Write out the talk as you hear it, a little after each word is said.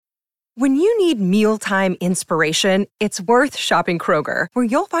When you need mealtime inspiration, it's worth shopping Kroger, where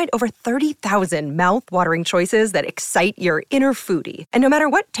you'll find over 30,000 mouth-watering choices that excite your inner foodie. And no matter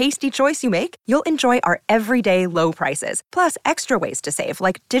what tasty choice you make, you'll enjoy our everyday low prices, plus extra ways to save,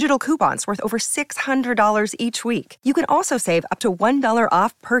 like digital coupons worth over $600 each week. You can also save up to $1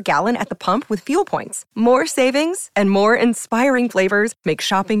 off per gallon at the pump with fuel points. More savings and more inspiring flavors make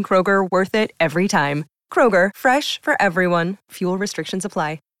shopping Kroger worth it every time. Kroger, fresh for everyone. Fuel restrictions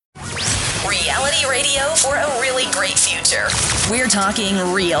apply. Reality radio for a really great future. We're talking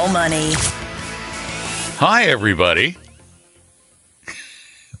real money. Hi, everybody.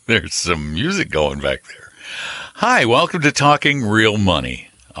 There's some music going back there. Hi, welcome to Talking Real Money,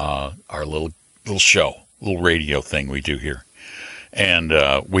 our little show, little radio thing we do here. And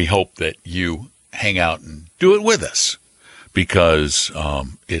we hope that you hang out and do it with us because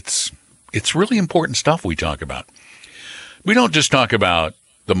it's really important stuff we talk about. We don't just talk about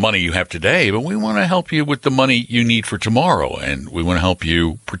the money you have today, but we want to help you with the money you need for tomorrow. And we want to help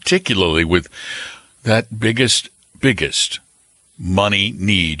you particularly with that biggest money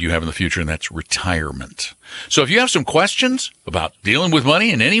need you have in the future, and that's retirement. So if you have some questions about dealing with money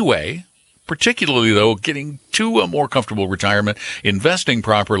in any way, particularly, though, getting to a more comfortable retirement, investing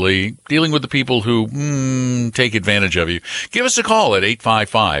properly, dealing with the people who take advantage of you, give us a call at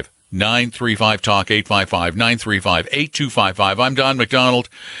 855-935-TALK, 855-935-8255. I'm Don McDonald,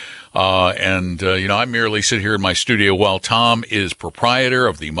 and I merely sit here in my studio while Tom is proprietor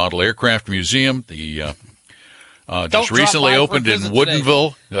of the Model Aircraft Museum, just recently opened in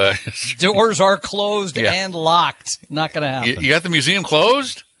Woodinville. Doors are closed and locked. Not going to happen. You got the museum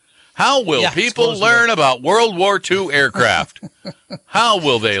closed? How will people learn about World War II aircraft? How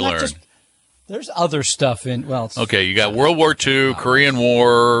will they learn? There's other stuff in, okay, you got World War II, Korean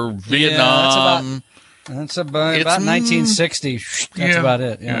War, Vietnam. That's about 1960. That's about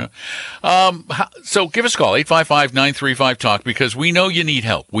it. Yeah. So give us a call, 855-935-TALK, because we know you need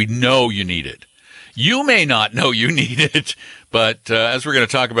help. We know you need it. You may not know you need it, but as we're going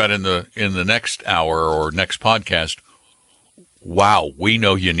to talk about in the next hour or next podcast, wow, we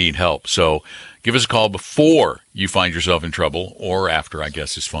know you need help. So give us a call before you find yourself in trouble, or after, I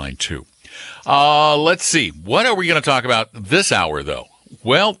guess, is fine too. Let's see. What are we going to talk about this hour, though?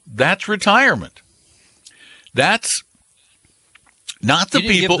 Well, that's retirement. That's not the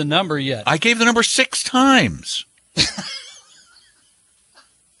people. You didn't give the number yet. I gave the number 6 times.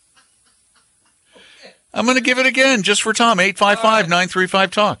 I'm going to give it again just for Tom.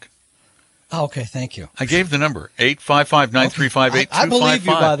 855-935-TALK. Okay, thank you. I gave the number, 855-935-8255. I believe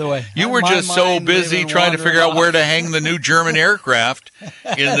you, by the way. You were just so busy trying to figure out where to hang the new German aircraft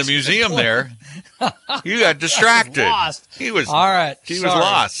in the museum there. You got distracted. He was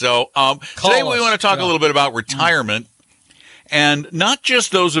lost. So today we want to talk a little bit about retirement, and not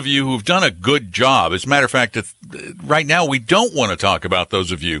just those of you who've done a good job. As a matter of fact, right now we don't want to talk about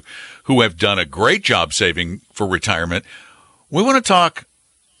those of you who have done a great job saving for retirement. We want to talk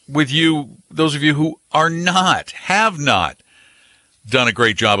with you, those of you who have not done a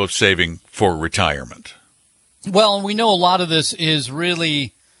great job of saving for retirement. Well, we know a lot of this is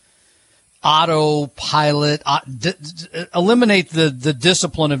really autopilot. Eliminate the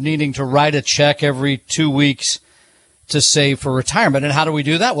discipline of needing to write a check every 2 weeks to save for retirement. And how do we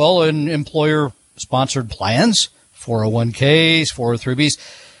do that? Well, in employer-sponsored plans, 401ks, 403bs,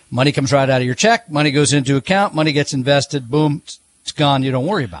 money comes right out of your check, money goes into account, money gets invested, boom, it's gone. You don't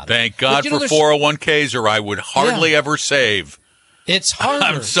worry about it. Thank God for 401ks, or I would hardly ever save. It's harder.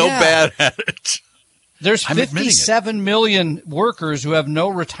 I'm so bad at it. There's 57 million workers who have no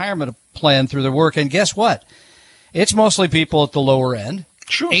retirement plan through their work. And guess what? It's mostly people at the lower end.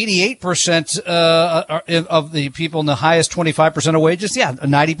 Sure. 88% of the people in the highest 25% of wages,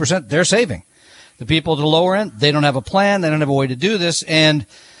 90%, they're saving. The people at the lower end, they don't have a plan. They don't have a way to do this. And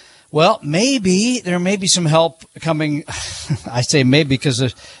well, maybe there may be some help coming. I say maybe because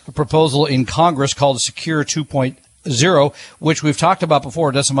there's a proposal in Congress called Secure 2.0, which we've talked about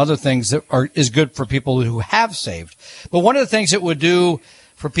before. It does some other things that is good for people who have saved. But one of the things it would do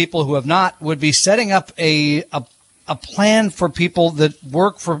for people who have not would be setting up a plan for people that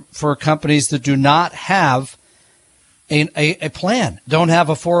work for companies that do not have a plan, don't have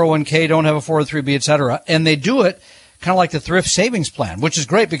a 401k, don't have a 403b, et cetera. And they do it kind of like the thrift savings plan, which is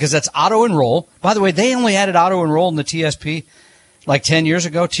great because that's auto-enroll. By the way, they only added auto-enroll in the TSP like 10 years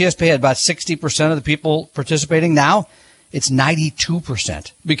ago. TSP had about 60% of the people participating. Now it's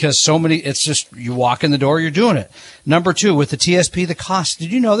 92% because so many, it's just you walk in the door, you're doing it. Number 2, with the TSP, the cost.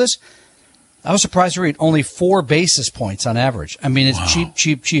 Did you know this? I was surprised to read only 4 basis points on average. I mean, it's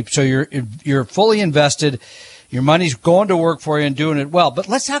cheap. So you're fully invested. Your money's going to work for you and doing it well. But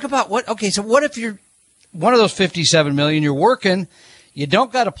let's talk about what if you're one of those 57 million, you're working, you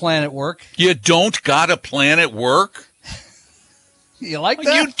don't got a plan at work. You don't got a plan at work? You like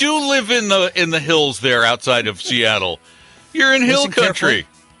that? You do live in the hills there outside of Seattle. You're in hill country. Carefully.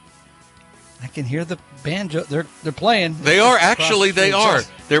 I can hear the banjo. They're playing. They are. Actually, they are.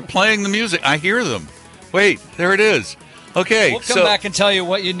 They're playing the music. I hear them. Wait, there it is. Okay. We'll come back and tell you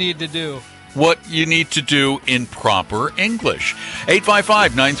what you need to do. What you need to do in proper English.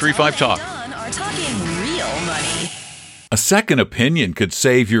 855-935-TALK. Don are talking real money. A second opinion could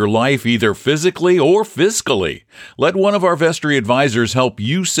save your life either physically or fiscally. Let one of our Vestory advisors help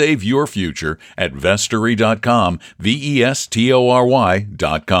you save your future at Vestory.com, Vestory.com.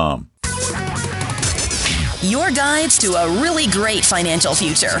 Your guides to a really great financial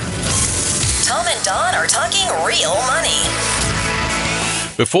future. Tom and Don are talking real money.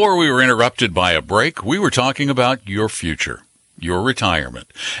 Before we were interrupted by a break, we were talking about your future, your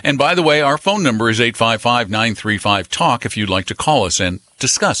retirement. And by the way, our phone number is 855-935-TALK if you'd like to call us and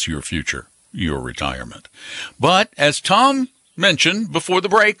discuss your future, your retirement. But as Tom mentioned before the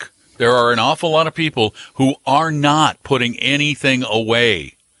break, there are an awful lot of people who are not putting anything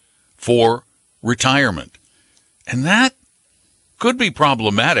away for retirement. And that could be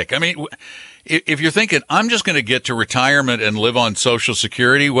problematic. I mean, if you're thinking, I'm just going to get to retirement and live on Social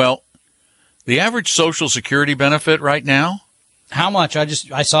Security, well, the average Social Security benefit right now? How much? I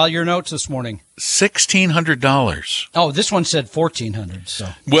saw your notes this morning. $1,600. Oh, this one said $1,400. So.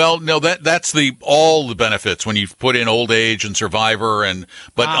 Well, no, that's all the benefits when you put in old age and survivor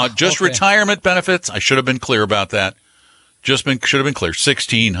just retirement benefits. I should have been clear about that. Should have been clear.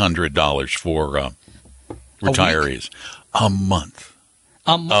 $1,600 for retirees a month.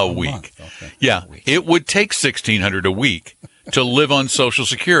 A week. Okay. Yeah, it would take $1,600 a week to live on Social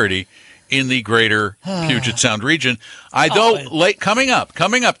Security in the greater Puget Sound region. Coming up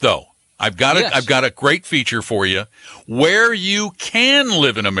though, I've got a great feature for you where you can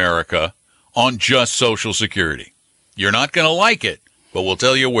live in America on just Social Security. You're not going to like it, but we'll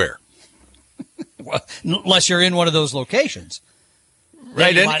tell you where. Well, unless you're in one of those locations.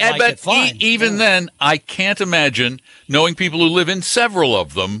 Right, even then, I can't imagine knowing people who live in several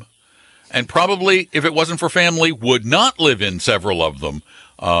of them, and probably, if it wasn't for family, would not live in several of them.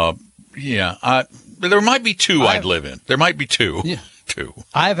 There might be two I'd live in. There might be two. Yeah. Two.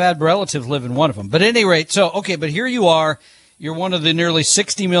 I've had relatives live in one of them. But at any rate, but here you are. You're one of the nearly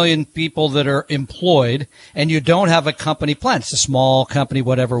 60 million people that are employed, and you don't have a company plan. It's a small company,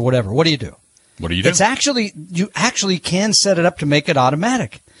 whatever. What do you do? What do you do? You actually can set it up to make it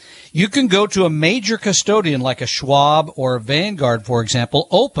automatic. You can go to a major custodian like a Schwab or a Vanguard, for example,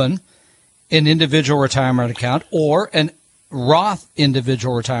 open an individual retirement account or an Roth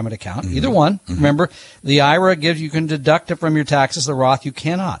individual retirement account, either one. Mm-hmm. Remember, the IRA you can deduct it from your taxes. The Roth, you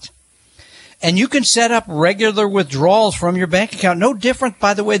cannot. And you can set up regular withdrawals from your bank account. No different,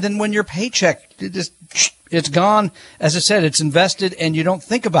 by the way, than when your paycheck, it's gone. As I said, it's invested and you don't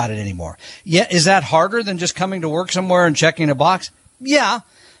think about it anymore. Yeah. Is that harder than just coming to work somewhere and checking a box? Yeah,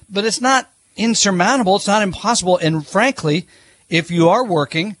 but it's not insurmountable. It's not impossible. And frankly, if you are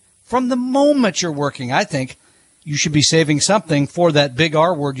working, from the moment you're working, I think you should be saving something for that big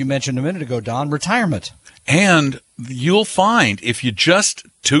R word you mentioned a minute ago, Don, retirement. And you'll find if you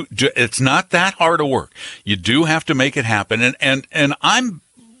it's not that hard to work. You do have to make it happen. And I'm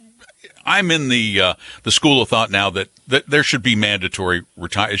in the school of thought now that there should be mandatory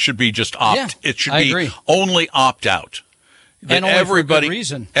retire. It should be just it should be only opt out. And only for a good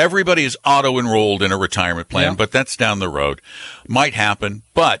reason. Everybody is auto enrolled in a retirement plan, but that's down the road. Might happen,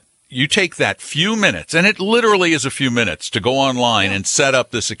 but you take that few minutes, and it literally is a few minutes to go online and set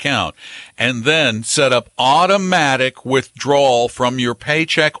up this account and then set up automatic withdrawal from your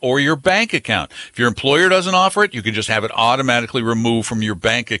paycheck or your bank account. If your employer doesn't offer it, you can just have it automatically removed from your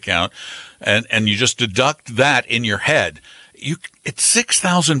bank account and you just deduct that in your head. It's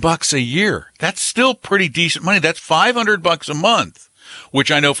 $6,000 a year. That's still pretty decent money. That's $500 a month,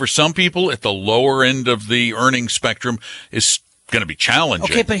 which I know for some people at the lower end of the earning spectrum is going to be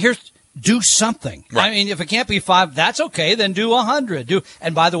challenging. Okay, but do something. Right. I mean, if it can't be 5, that's okay. Then do 100.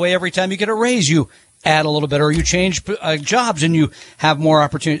 And by the way, every time you get a raise, you add a little bit, or you change jobs and you have more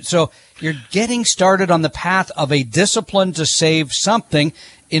opportunity. So you're getting started on the path of a discipline to save something,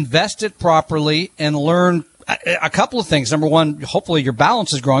 invest it properly, and learn a couple of things. Number one, hopefully your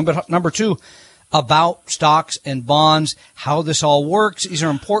balance is growing. But number two, about stocks and bonds, how this all works. These are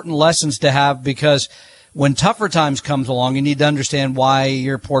important lessons to have because when tougher times comes along, you need to understand why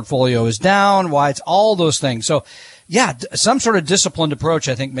your portfolio is down, why it's all those things. So yeah, some sort of disciplined approach,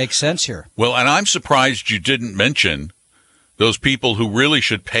 I think, makes sense here. Well, and I'm surprised you didn't mention those people who really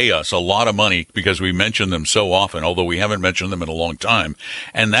should pay us a lot of money because we mention them so often, although we haven't mentioned them in a long time,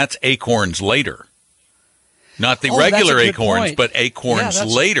 and that's Acorns Later. Not the regular Acorns, point. but Acorns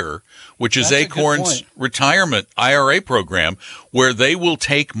Later, which is Acorns' retirement IRA program, where they will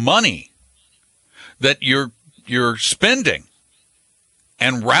take money that you're spending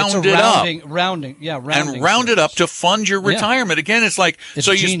and round it up. Rounding it up to fund your retirement. Again, it's like,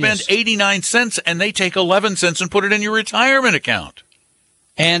 so you spend 89 cents and they take 11 cents and put it in your retirement account.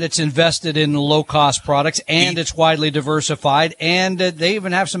 And it's invested in low-cost products, and it's widely diversified, and they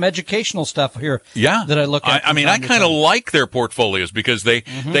even have some educational stuff here that I look at. I mean, I kind of like their portfolios because they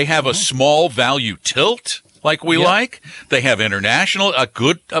have a small value tilt like we like. They have a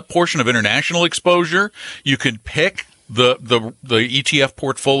good portion of international exposure. You can pick the ETF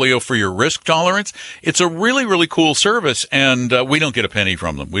portfolio for your risk tolerance. It's a really, really cool service, and we don't get a penny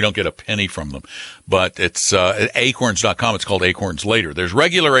from them. But it's at acorns.com. It's called Acorns Later. There's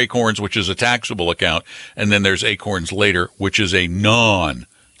regular Acorns, which is a taxable account, and then there's Acorns Later, which is a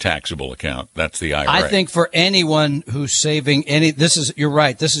non-taxable account. That's the IRA. I think for anyone who's saving you're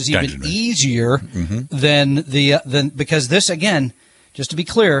right. This is even easier than because this, again, just to be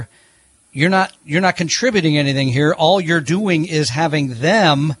clear, you're not contributing anything here. All you're doing is having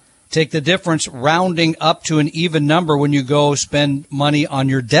them take the difference, rounding up to an even number when you go spend money on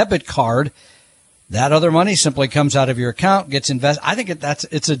your debit card. That other money simply comes out of your account, gets invested. I think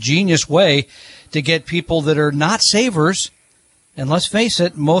it's a genius way to get people that are not savers. And let's face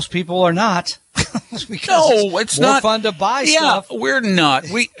it, most people are not. It's more not fun to buy stuff. We're not.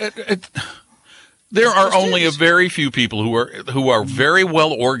 There are only a very few people who are very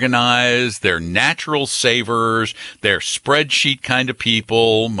well organized. They're natural savers. They're spreadsheet kind of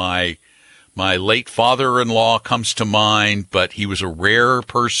people. My late father-in-law comes to mind, but he was a rare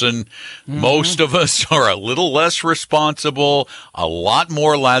person. Most of us are a little less responsible, a lot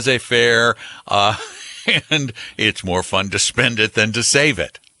more laissez-faire, and it's more fun to spend it than to save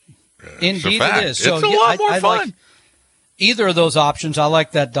it. Indeed it is. So it's a lot more fun. Either of those options, I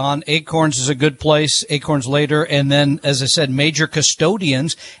like that, Don. Acorns is a good place, Acorns Later, and then, as I said, major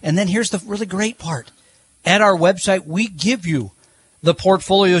custodians. And then here's the really great part. At our website, we give you the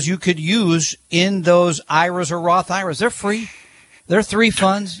portfolios you could use in those IRAs or Roth IRAs. They're free. They're 3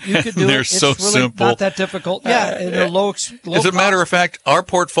 funds. You could do they're it. It's so really simple. Not that difficult. Yeah, and they're low As a matter of fact, our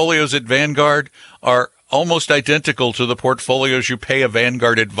portfolios at Vanguard are almost identical to the portfolios you pay a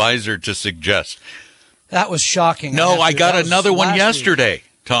Vanguard advisor to suggest. That was shocking. No, I got another one yesterday,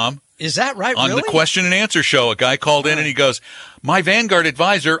 Tom. Is that right? On the question and answer show, a guy called in and he goes, my Vanguard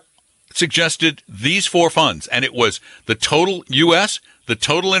advisor suggested these 4 funds, and it was the total U.S., the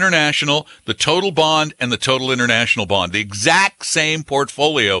total international, the total bond, and the total international bond. The exact same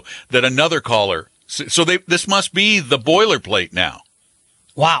portfolio that another caller. So this must be the boilerplate now.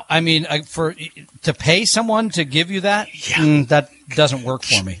 Wow. I mean, to pay someone to give you that, that doesn't work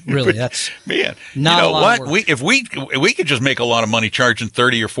for me. Really, that's not a lot of work. If we could just make a lot of money charging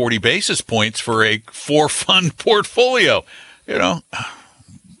 30 or 40 basis points for a 4-fund portfolio,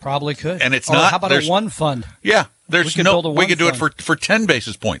 probably could. And it's not. How about a 1 fund? Yeah, we could do it for 10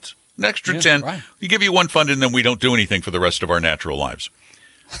 basis points, an extra 10. Right. We give you 1 fund, and then we don't do anything for the rest of our natural lives.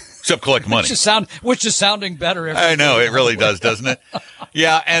 Except collect money. Which is sounding better. I know, it really does, doesn't it?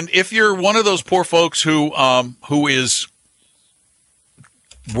 Yeah, and if you're one of those poor folks who is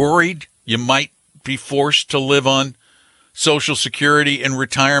worried you might be forced to live on Social Security in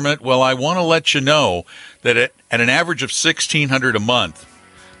retirement, well, I want to let you know that at an average of $1,600 a month,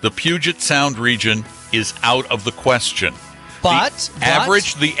 the Puget Sound region is out of the question.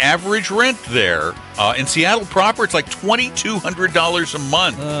 The average rent there in Seattle proper, it's like $2,200 a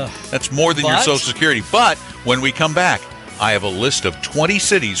month. That's more than your Social Security. But when we come back, I have a list of 20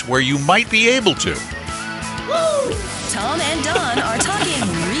 cities where you might be able to. Woo! Tom and Don are talking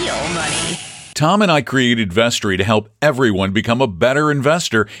real money. Tom and I created Vestory to help everyone become a better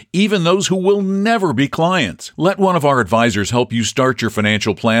investor, even those who will never be clients. Let one of our advisors help you start your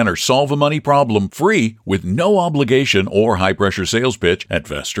financial plan or solve a money problem free with no obligation or high-pressure sales pitch at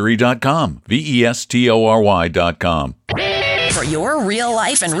Vestory.com, Vestory.com. For your real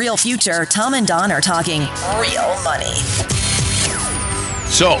life and real future, Tom and Don are talking real money.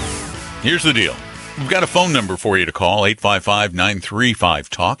 So, here's the deal. We've got a phone number for you to call,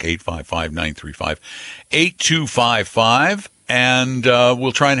 855-935-TALK, 855-935-8255, and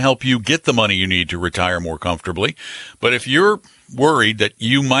we'll try and help you get the money you need to retire more comfortably. But if you're worried that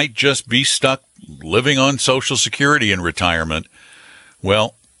you might just be stuck living on Social Security in retirement,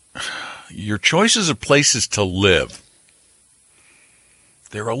 well, your choices of places to live,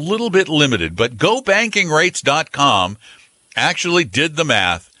 they're a little bit limited, but GoBankingRates.com actually did the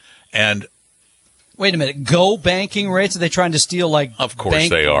math. And wait a minute, Go Banking Rates? Are they trying to steal, like, of course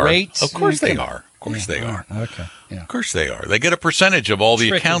bank they are. rates? Of course they are. Of course they are. Okay. Yeah. Of course they are. They get a percentage of all the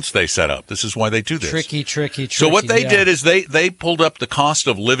accounts they set up. This is why they do this. Tricky. So what they did is they pulled up the cost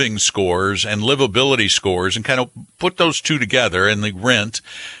of living scores and livability scores and kind of put those two together and the rent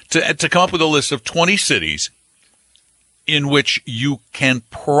to come up with a list of 20 cities in which you can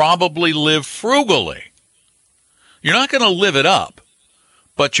probably live frugally. You're not going to live it up,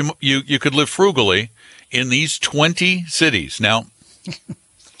 but you could live frugally in these 20 cities. Now,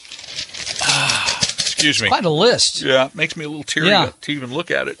 excuse me. Quite a list. Yeah, it makes me a little teary to even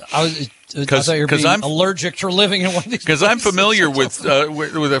look at it. I thought you were being allergic for living in one of these. Because I'm familiar with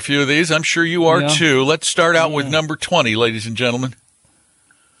a few of these. I'm sure you are too. Let's start out with number 20, ladies and gentlemen.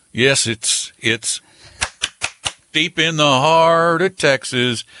 Yes, it's deep in the heart of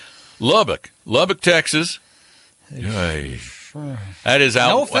Texas, Lubbock, Texas. Hey. That is out.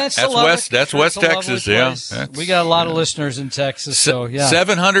 No offense to Lubbock. West. That's West Texas. Yeah, we got a lot of listeners in Texas. So yeah,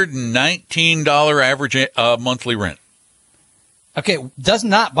 $719 average monthly rent. Okay, does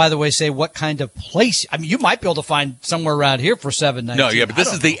not, by the way, say what kind of place. I mean, you might be able to find somewhere around here for $719. No, yeah, but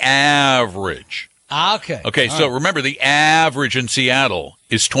this is the average. Okay. Okay, so remember, the average in Seattle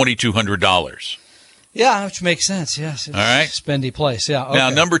is $2,200. Yeah, which makes sense. Yes. It's all right. Spendy place. Yeah. Okay.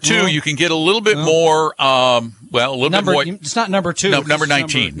 Now, number 2, you can get a little bit more. A little bit more. It's not number 2. No, number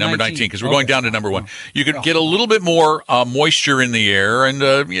 19. Number 19, because we're going down to number 1. You can get a little bit more moisture in the air, and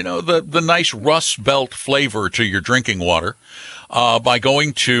the nice Rust Belt flavor to your drinking water by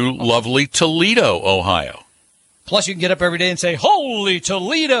going to lovely Toledo, Ohio. Plus, you can get up every day and say, "Holy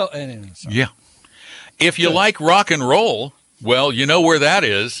Toledo!" Yeah. If you like rock and roll, well, you know where that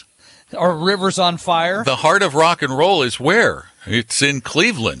is. Are rivers on fire? The heart of rock and roll is where? It's in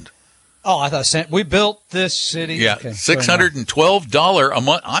Cleveland. Oh, I thought we built this city. Yeah, okay, $612 a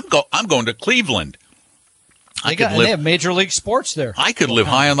month. I'm going to Cleveland. They have Major League Sports there. I could live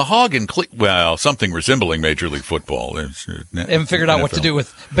high on the hog in something resembling Major League Football. They haven't figured out what to do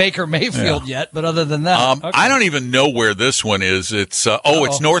with Baker Mayfield yet, but other than that. I don't even know where this one is. It's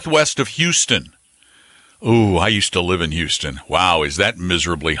it's northwest of Houston. Ooh, I used to live in Houston. Wow, is that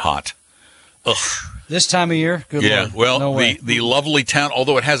miserably hot. Ugh. This time of year? Good Lord. Well, no the lovely town,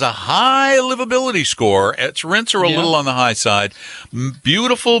 although it has a high livability score, its rents are a little on the high side.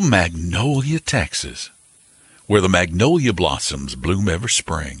 Beautiful Magnolia, Texas, where the magnolia blossoms bloom every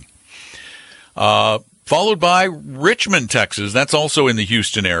spring. Followed by Richmond, Texas. That's also in the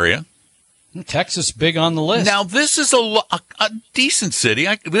Houston area. Texas, big on the list. Now, this is a decent city.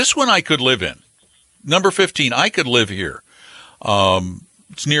 This one I could live in. Number 15, I could live here.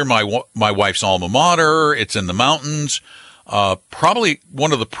 It's near my wife's alma mater. It's in the mountains. Probably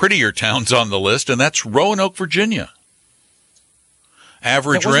one of the prettier towns on the list, and that's Roanoke, Virginia.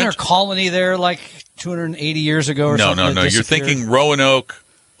 Average rent. Wasn't there a colony there like 280 years ago or something? No. You're thinking Roanoke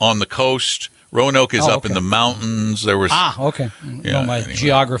on the coast. Roanoke is up in the mountains. There was okay. My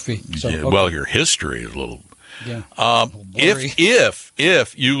geography. So, well, your history is a little. Yeah.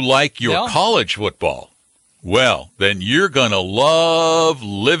 If you like your college football. Well, then you're going to love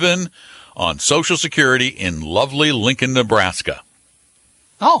living on Social Security in lovely Lincoln, Nebraska.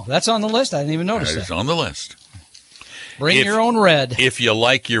 Oh, that's on the list. I didn't even notice that. It's on the list. Bring your own red. If you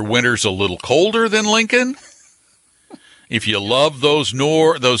like your winters a little colder than Lincoln, if you love those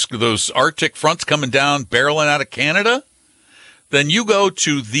Arctic fronts coming down, barreling out of Canada, then you go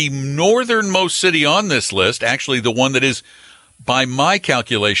to the northernmost city on this list, actually the one that is, by my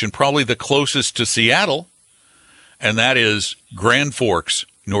calculation, probably the closest to Seattle. And that is Grand Forks,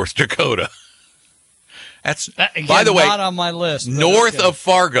 North Dakota. That's, by the way, not on my list. North of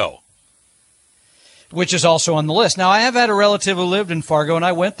Fargo. Which is also on the list. Now, I have had a relative who lived in Fargo, and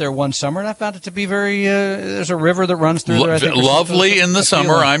I went there one summer, and I found it to be very, there's a river that runs through there. I think lovely in the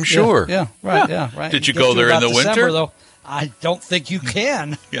summer, I'm sure. Yeah, right. Did you go there in the winter? Though, I don't think you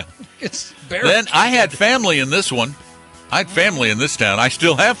can. Yeah. It's very. Then I had family in this one. I had family in this town. I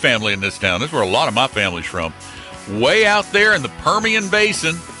still have family in this town. This is where a lot of my family's from. Way out there in the Permian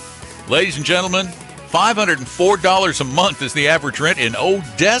Basin, ladies and gentlemen, $504 a month is the average rent in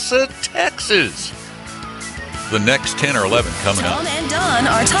Odessa, Texas. The next 10 or 11 coming up. Tom and Don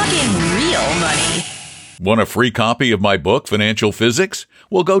are talking real money. Want a free copy of my book, Financial Physics?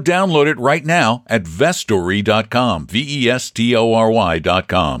 Well, go download it right now at Vestory.com, Vestory.com.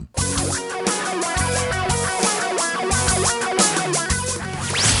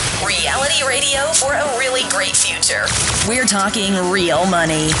 Reality radio for a really great future. We're talking real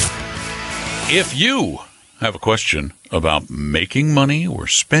money. If you have a question about making money or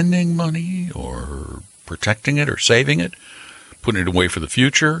spending money or protecting it or saving it, putting it away for the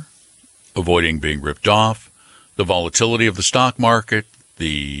future, avoiding being ripped off, the volatility of the stock market,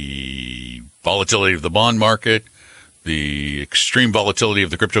 the volatility of the bond market, the extreme volatility of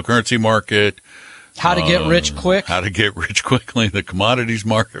the cryptocurrency market, how to get rich quick, how to get rich quickly, the commodities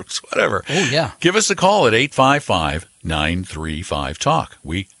markets, whatever. Oh, yeah. Give us a call at 855-935-TALK.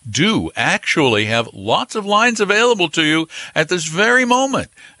 We do actually have lots of lines available to you at this very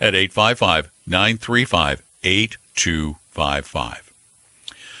moment at 855-935-8255.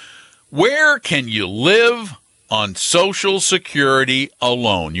 Where can you live on Social Security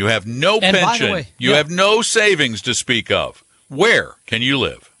alone? You have no pension. You have no savings to speak of. Where can you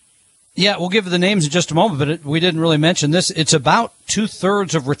live? Yeah, we'll give you the names in just a moment, but we didn't really mention this. It's about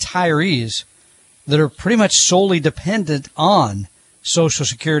 2/3 of retirees that are pretty much solely dependent on Social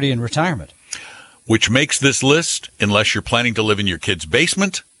Security and retirement. Which makes this list, unless you're planning to live in your kid's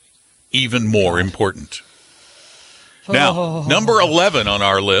basement, even more important. Now, number 11 on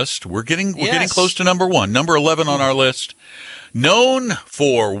our list, we're getting close to number 1. Number 11 on our list, known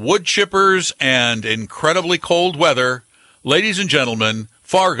for wood chippers and incredibly cold weather, ladies and gentlemen,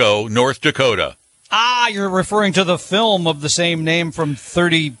 Fargo, North Dakota. Ah, you're referring to the film of the same name from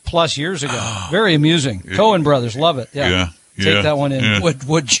 30-plus years ago. Very amusing. Coen brothers, love it. Yeah. Take that one in.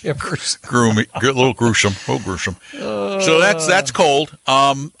 Wood chippers. Get a little gruesome. So that's cold.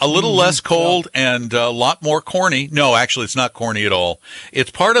 A little less cold and a lot more corny. No, actually, it's not corny at all.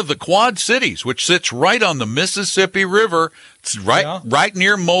 It's part of the Quad Cities, which sits right on the Mississippi River. It's right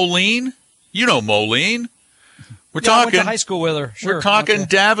near Moline. You know Moline. I went to high school with her. Sure. We're talking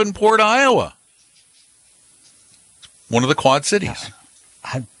Davenport, Iowa. One of the Quad Cities.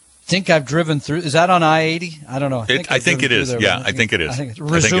 I think I've driven through. Is that on I-80? I don't know. I think it is. Yeah, I think it is. I think it's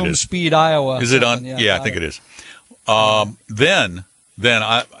Resume Speed, Iowa. Is it on? Yeah, I think it is. Then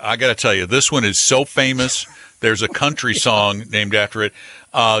I got to tell you, this one is so famous. There's a country song named after it.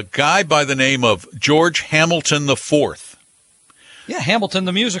 A guy by the name of George Hamilton IV. Yeah, Hamilton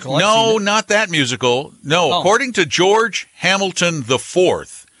the musical. No, not that musical. No, according to George Hamilton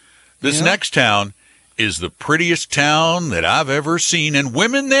IV, this next town is the prettiest town that I've ever seen, and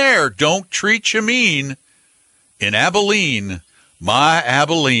women there don't treat you mean. In Abilene, my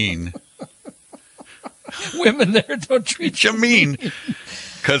Abilene. Women there don't treat you mean.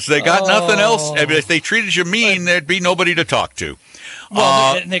 Because they got nothing else. I mean, if they treated you mean, there'd be nobody to talk to.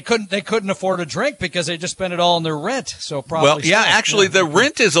 Well, and they couldn't afford a drink because they just spent it all on their rent. So probably. Well, yeah, actually, the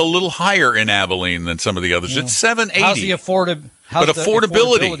rent is a little higher in Abilene than some of the others. It's $780. How's the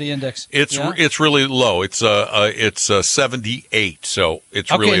affordability index? It's really low. It's 78, so it's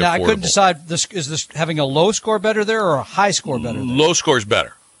really affordable. Now I couldn't decide. Is this having a low score better there or a high score better there? Low score is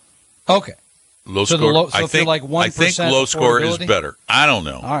better. Okay. Low score. I think like 1% I think low score is better. I don't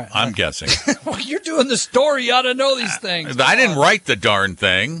know. All right. I'm guessing. Well, you're doing the story. You ought to know these things. I didn't write the darn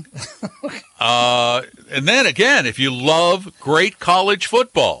thing. And then again, if you love great college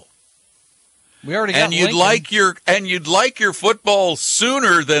football, we already got you'd like your football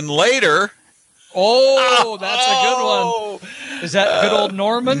sooner than later. Oh, that's a good one. Is that good old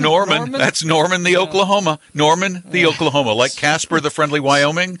Norman? Norman. That's Norman, the Oklahoma. Norman, the Oklahoma. Like Casper, the Friendly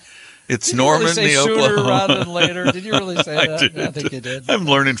Wyoming. It's Norman, the Oklahoma. Sooner rather than later. Did you really say that? I did. I think you did. I'm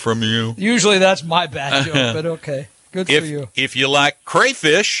learning from you. Usually that's my bad joke, but okay. Good for you. If you like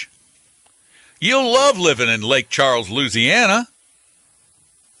crayfish, you'll love living in Lake Charles, Louisiana.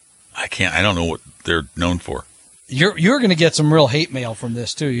 I don't know what they're known for. You're going to get some real hate mail from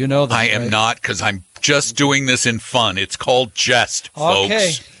this too. You know that. I am not, because I'm just doing this in fun. It's called jest,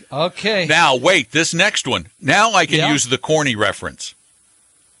 folks. Okay. Now wait, this next one. Now I can use the corny reference.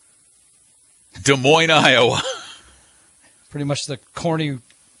 Des Moines, Iowa. Pretty much the corny.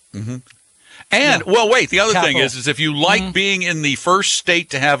 Mm-hmm. And, well, wait, the other thing is if you like being in the first state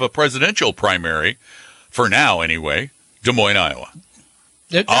to have a presidential primary, for now anyway, Des Moines, Iowa.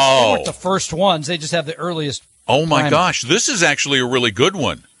 They weren't the first ones. They just have the earliest. Oh, my gosh. This is actually a really good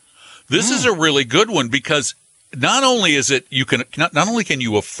one. This is a really good one because not only can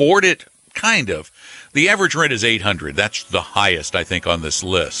you afford it, kind of. The average rent is $800. That's the highest, I think, on this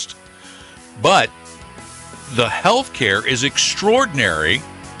list. But the health care is extraordinary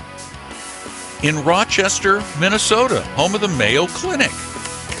in Rochester, Minnesota, home of the Mayo Clinic.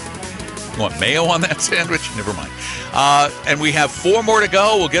 You want mayo on that sandwich? Never mind. And we have 4 more to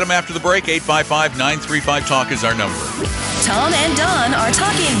go. We'll get them after the break. 855-935-TALK is our number. Tom and Don are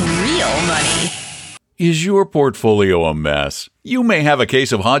talking real money. Is your portfolio a mess? You may have a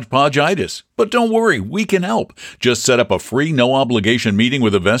case of hodgepodgeitis, but don't worry, we can help. Just set up a free no-obligation meeting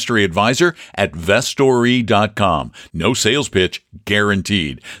with a Vestory advisor at Vestory.com. No sales pitch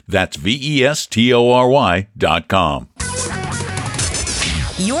guaranteed. That's Vestory.com.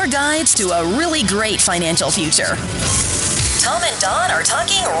 Your guides to a really great financial future. Tom and Don are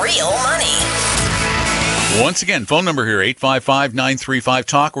talking real money. Once again, phone number here,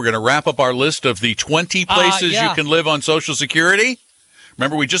 855-935-TALK. We're going to wrap up our list of the 20 places you can live on Social Security.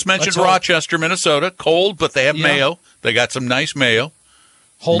 Remember, we just mentioned Rochester, Minnesota. Cold, but they have Mayo. They got some nice Mayo.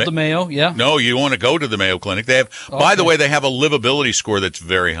 Hold the Mayo, yeah. No, you want to go to the Mayo Clinic. They have, by the way, they have a livability score that's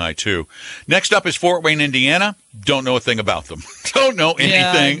very high, too. Next up is Fort Wayne, Indiana. Don't know a thing about them. Don't know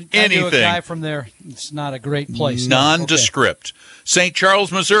anything. I knew a guy from there. It's not a great place. Nondescript. St.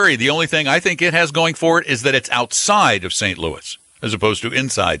 Charles, Missouri. The only thing I think it has going for it is that it's outside of St. Louis as opposed to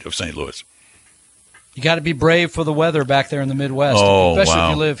inside of St. Louis. You got to be brave for the weather back there in the Midwest, especially if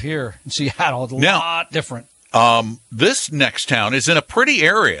you live here in Seattle. It's a lot different. This next town is in a pretty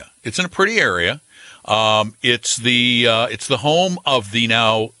area. It's in a pretty area. It's the home of the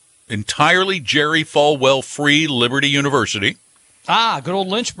now entirely Jerry Falwell Free Liberty University. Good old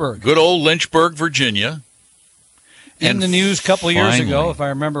Lynchburg. Good old Lynchburg, Virginia. In the news a couple of years ago, if I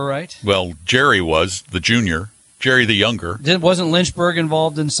remember right. Well, Jerry was the junior. Jerry the younger. Wasn't Lynchburg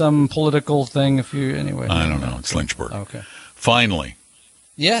involved in some political thing? Anyway, I don't know. It's Lynchburg. Okay. Finally.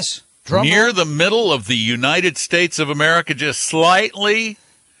 Yes. Near the middle of the United States of America, just slightly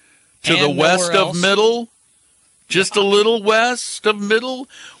to the west of middle, just a little west of middle,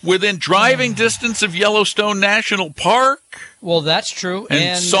 within driving distance of Yellowstone National Park. Well, that's true.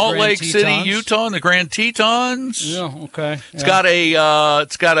 And Salt Lake City, Utah, and the Grand Tetons. Yeah, okay. It's got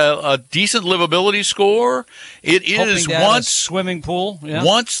a decent livability score. It is once swimming pool. Yeah.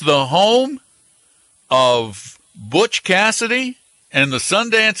 Once the home of Butch Cassidy and the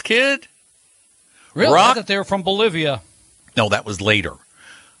Sundance Kid. Really? I thought they were from Bolivia. No, that was later.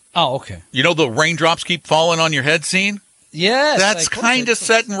 Oh, okay. You know the raindrops keep falling on your head scene? Yes. That's kind of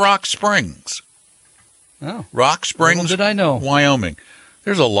set in Rock Springs. Oh. Rock Springs, little did I know. Wyoming.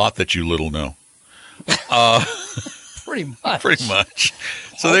 There's a lot that you little know. Pretty much. Pretty much.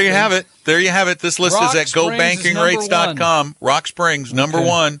 So there you have it. There you have it. This list is at GoBankingRates.com. Rock Springs, number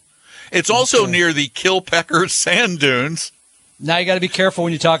one. It's also near the Kilpecker Sand Dunes. Now you got to be careful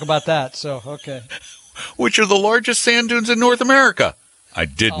when you talk about that. So, okay. Which are the largest sand dunes in North America. I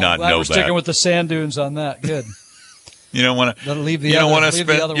did not know that. We're sticking with the sand dunes on that. Good. You don't want to. You don't want to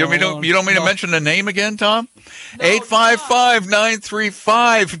spend. You don't mean to mention the name again, Tom?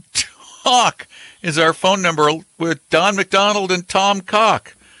 855-935-TALK is our phone number with Don McDonald and Tom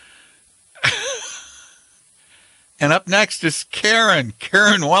Cock. And up next is Karen.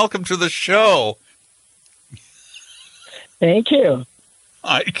 Karen, welcome to the show. Thank you.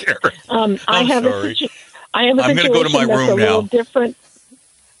 Hi, Karen. I'm sorry. I'm going to go to my room now. Different.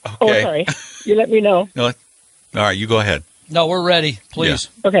 Okay. Oh, sorry. You let me know. No, all right, you go ahead. No, we're ready. Please.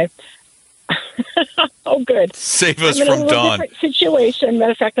 Yeah. Okay. Oh, good. Save us from Dawn. Different situation.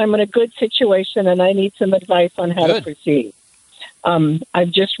 Matter of fact, I'm in a good situation, and I need some advice on how to proceed. I've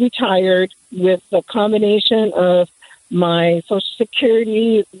just retired with a combination of my Social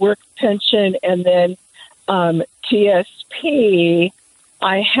Security, work pension, and then TSP.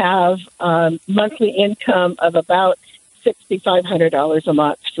 I have monthly income of about $6,500 a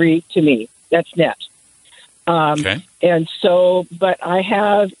month free to me. That's net. Okay. And so, but I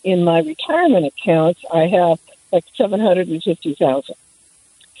have in my retirement accounts, I have like $750,000,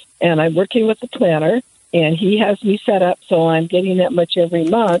 and I'm working with the planner, and he has me set up so I'm getting that much every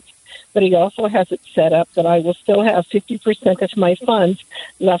month. But he also has it set up that I will still have 50% of my funds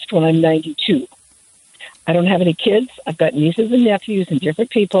left when I'm 92. I don't have any kids. I've got nieces and nephews and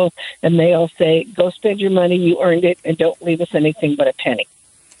different people, and they all say, go spend your money, you earned it, and don't leave us anything but a penny.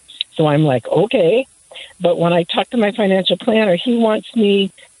 So I'm like, okay. But when I talk to my financial planner, he wants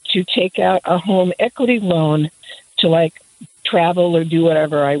me to take out a home equity loan to like travel or do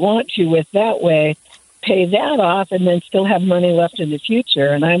whatever I want to with that way, pay that off, and then still have money left in the future.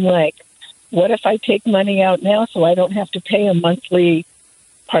 And I'm like, what if I take money out now so I don't have to pay a monthly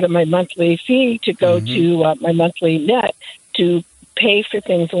part of my monthly fee to go to my monthly net to pay for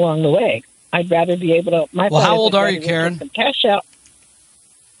things along the way? I'd rather be able to. How old are you, Karen? Cash out.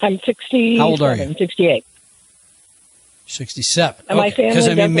 I'm 60. How old are you? I'm 68. 67. And my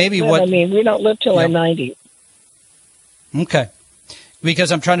family we don't live till I'm 90. Okay.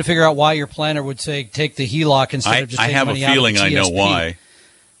 Because I'm trying to figure out why your planner would say take the HELOC instead of just taking money out of the TSP. I have a feeling I know why.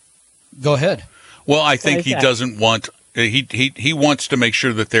 Go ahead. Well, I think he doesn't want He wants to make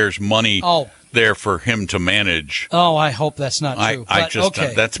sure that there's money there for him to manage. Oh, I hope that's not true.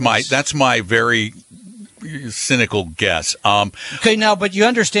 That's my very cynical guess. Okay, now, but you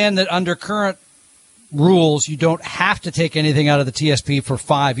understand that under current rules, you don't have to take anything out of the TSP for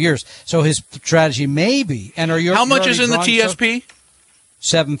 5 years. So his strategy may be. And how much is in the TSP?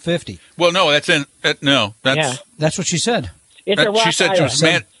 $750. Well, no, that's in that's what she said. It's a Roth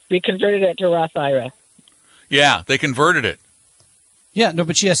IRA. We converted it to Roth IRA. Yeah, they converted it. Yeah, no,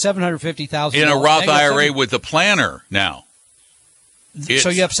 but she has $750,000 in a Roth IRA with the planner now. So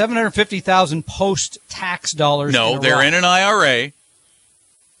you have $750,000 post-tax dollars. No, they're in an IRA.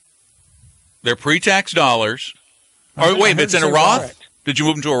 They're pre-tax dollars. Or wait, it's in a Roth? Correct. Did you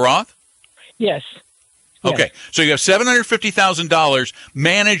move them to a Roth? Yes. Okay, so you have $750,000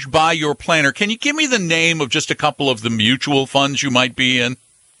 managed by your planner. Can you give me the name of just a couple of the mutual funds you might be in?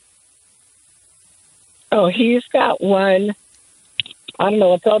 Oh, he's got one. I don't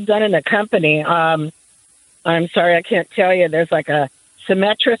know. It's all done in a company. I'm sorry, I can't tell you. There's like a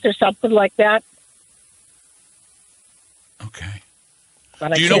Symmetris or something like that. Okay.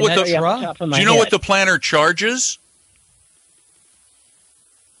 But do you know what the planner charges?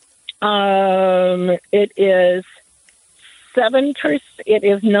 It is 7%. It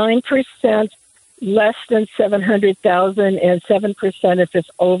is 9% less than 700,000, and 7% if it's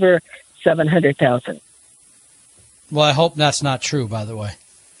over 700,000. Well, I hope that's not true, by the way.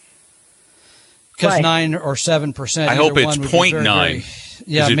 Because 9 or 7%. I hope it's 0.9.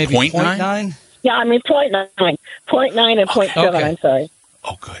 Yeah, is it maybe 0.9? Yeah, I mean 0.9. 0.9 and 0.7, okay. I'm sorry.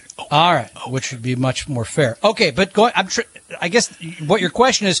 Oh, good. Oh, all right, which would be much more fair. Okay, but I guess what your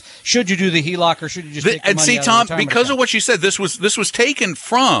question is: should you do the HELOC or should you just take the money see, out Tom, of the retirement because account? of what you said, this was taken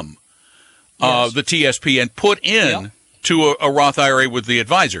from the TSP and put in to a Roth IRA with the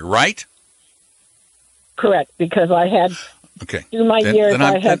advisor, right? Correct, because I had through my years,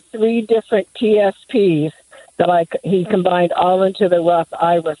 I had 3 different TSPs that he combined all into the Roth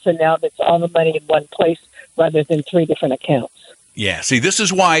IRA, so now that's all the money in one place rather than 3 different accounts. Yeah, see, this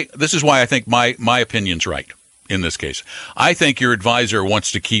is why I think my opinion's right in this case. I think your advisor wants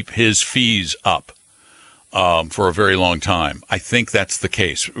to keep his fees up for a very long time. I think that's the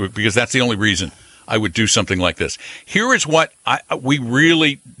case because that's the only reason I would do something like this. Here is what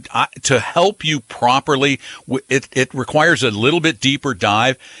to help you properly, it requires a little bit deeper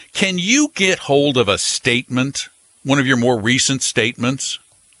dive. Can you get hold of a statement, one of your more recent statements,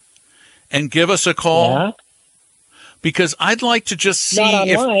 and give us a call? Yeah. Because I'd like to just see Not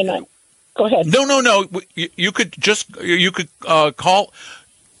online. Go ahead. No. You could call.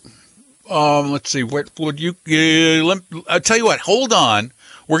 Let's see. Where would you? I'll tell you what. Hold on.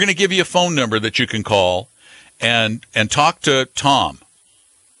 We're going to give you a phone number that you can call, and talk to Tom.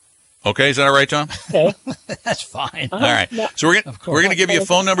 Okay, is that all right, Tom? Okay, that's fine. All right. No. So we're going to give you a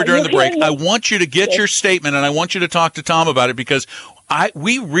phone number during the break. I want you to get your statement, and I want you to talk to Tom about it because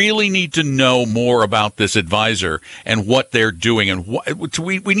we really need to know more about this advisor and what they're doing, and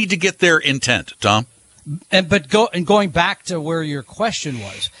we need to get their intent, Tom. Going back to where your question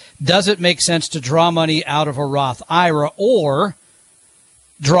was, does it make sense to draw money out of a Roth IRA or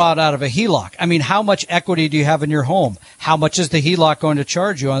draw it out of a HELOC? I mean, how much equity do you have in your home? How much is the HELOC going to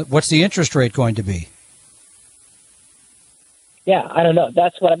charge you? What's the interest rate going to be? Yeah, I don't know.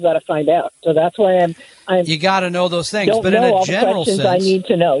 That's what I've got to find out. So that's why I'm you got to know those things. Don't but know in a all general the sense, I need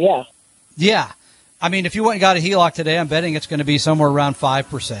to know. Yeah. Yeah. I mean, if you went and got a HELOC today, I'm betting it's going to be somewhere around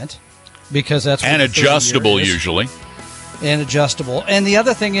 5% because that's and adjustable usually. And adjustable. And the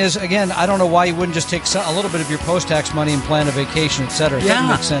other thing is, again, I don't know why you wouldn't just take a little bit of your post-tax money and plan a vacation, et cetera. It doesn't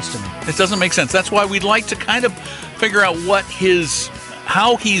make sense to me. It doesn't make sense. That's why we'd like to kind of figure out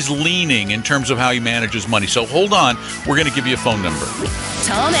how he's leaning in terms of how he manages money. So hold on. We're going to give you a phone number.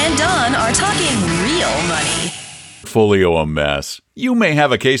 Tom and Don are talking real money. Portfolio a mess. You may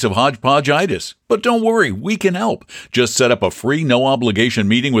have a case of hodgepodgeitis, but don't worry, we can help. Just set up a free, no-obligation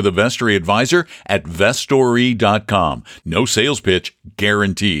meeting with a Vestory advisor at Vestory.com. No sales pitch,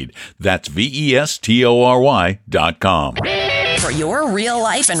 guaranteed. That's Vestory.com. For your real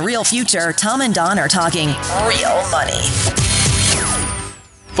life and real future, Tom and Don are talking real money.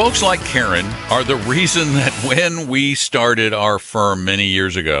 Folks like Karen are the reason that when we started our firm many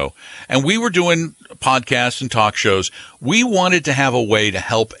years ago, and we were doing podcasts and talk shows, we wanted to have a way to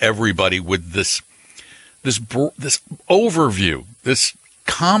help everybody with this overview, this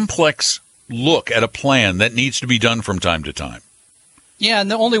complex look at a plan that needs to be done from time to time. Yeah, and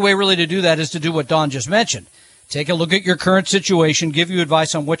the only way really to do that is to do what Don just mentioned. Take a look at your current situation, give you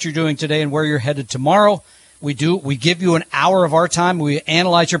advice on what you're doing today and where you're headed tomorrow. We give you an hour of our time. We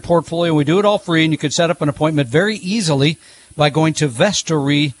analyze your portfolio. We do it all free, and you can set up an appointment very easily by going to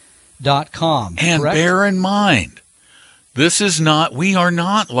Vestory.com. And correct? Bear in mind, we are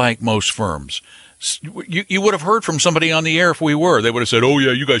not like most firms. You would have heard from somebody on the air if we were. They would have said, oh,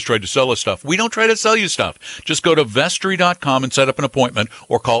 yeah, you guys tried to sell us stuff. We don't try to sell you stuff. Just go to Vestory.com and set up an appointment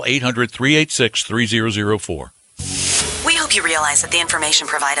or call 800-386-3004. We hope you realize that the information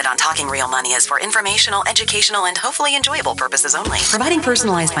provided on Talking Real Money is for informational, educational, and hopefully enjoyable purposes only. Providing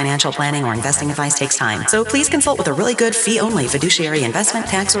personalized financial planning or investing advice takes time, so please consult with a really good fee-only fiduciary investment,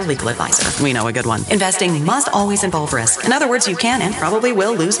 tax, or legal advisor. We know a good one. Investing must always involve risk. In other words, you can and probably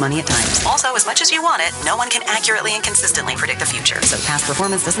will lose money at times. Also, as much as you want it, no one can accurately and consistently predict the future, so past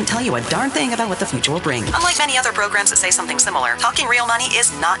performance doesn't tell you a darn thing about what the future will bring. Unlike many other programs that say something similar, Talking Real Money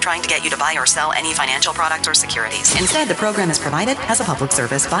is not trying to get you to buy or sell any financial products or securities. Instead, the program is provided as a public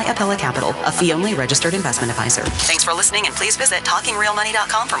service by Apella Capital, a fee-only registered investment advisor. Thanks for listening, and please visit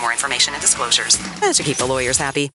TalkingRealMoney.com for more information and disclosures. And to keep the lawyers happy.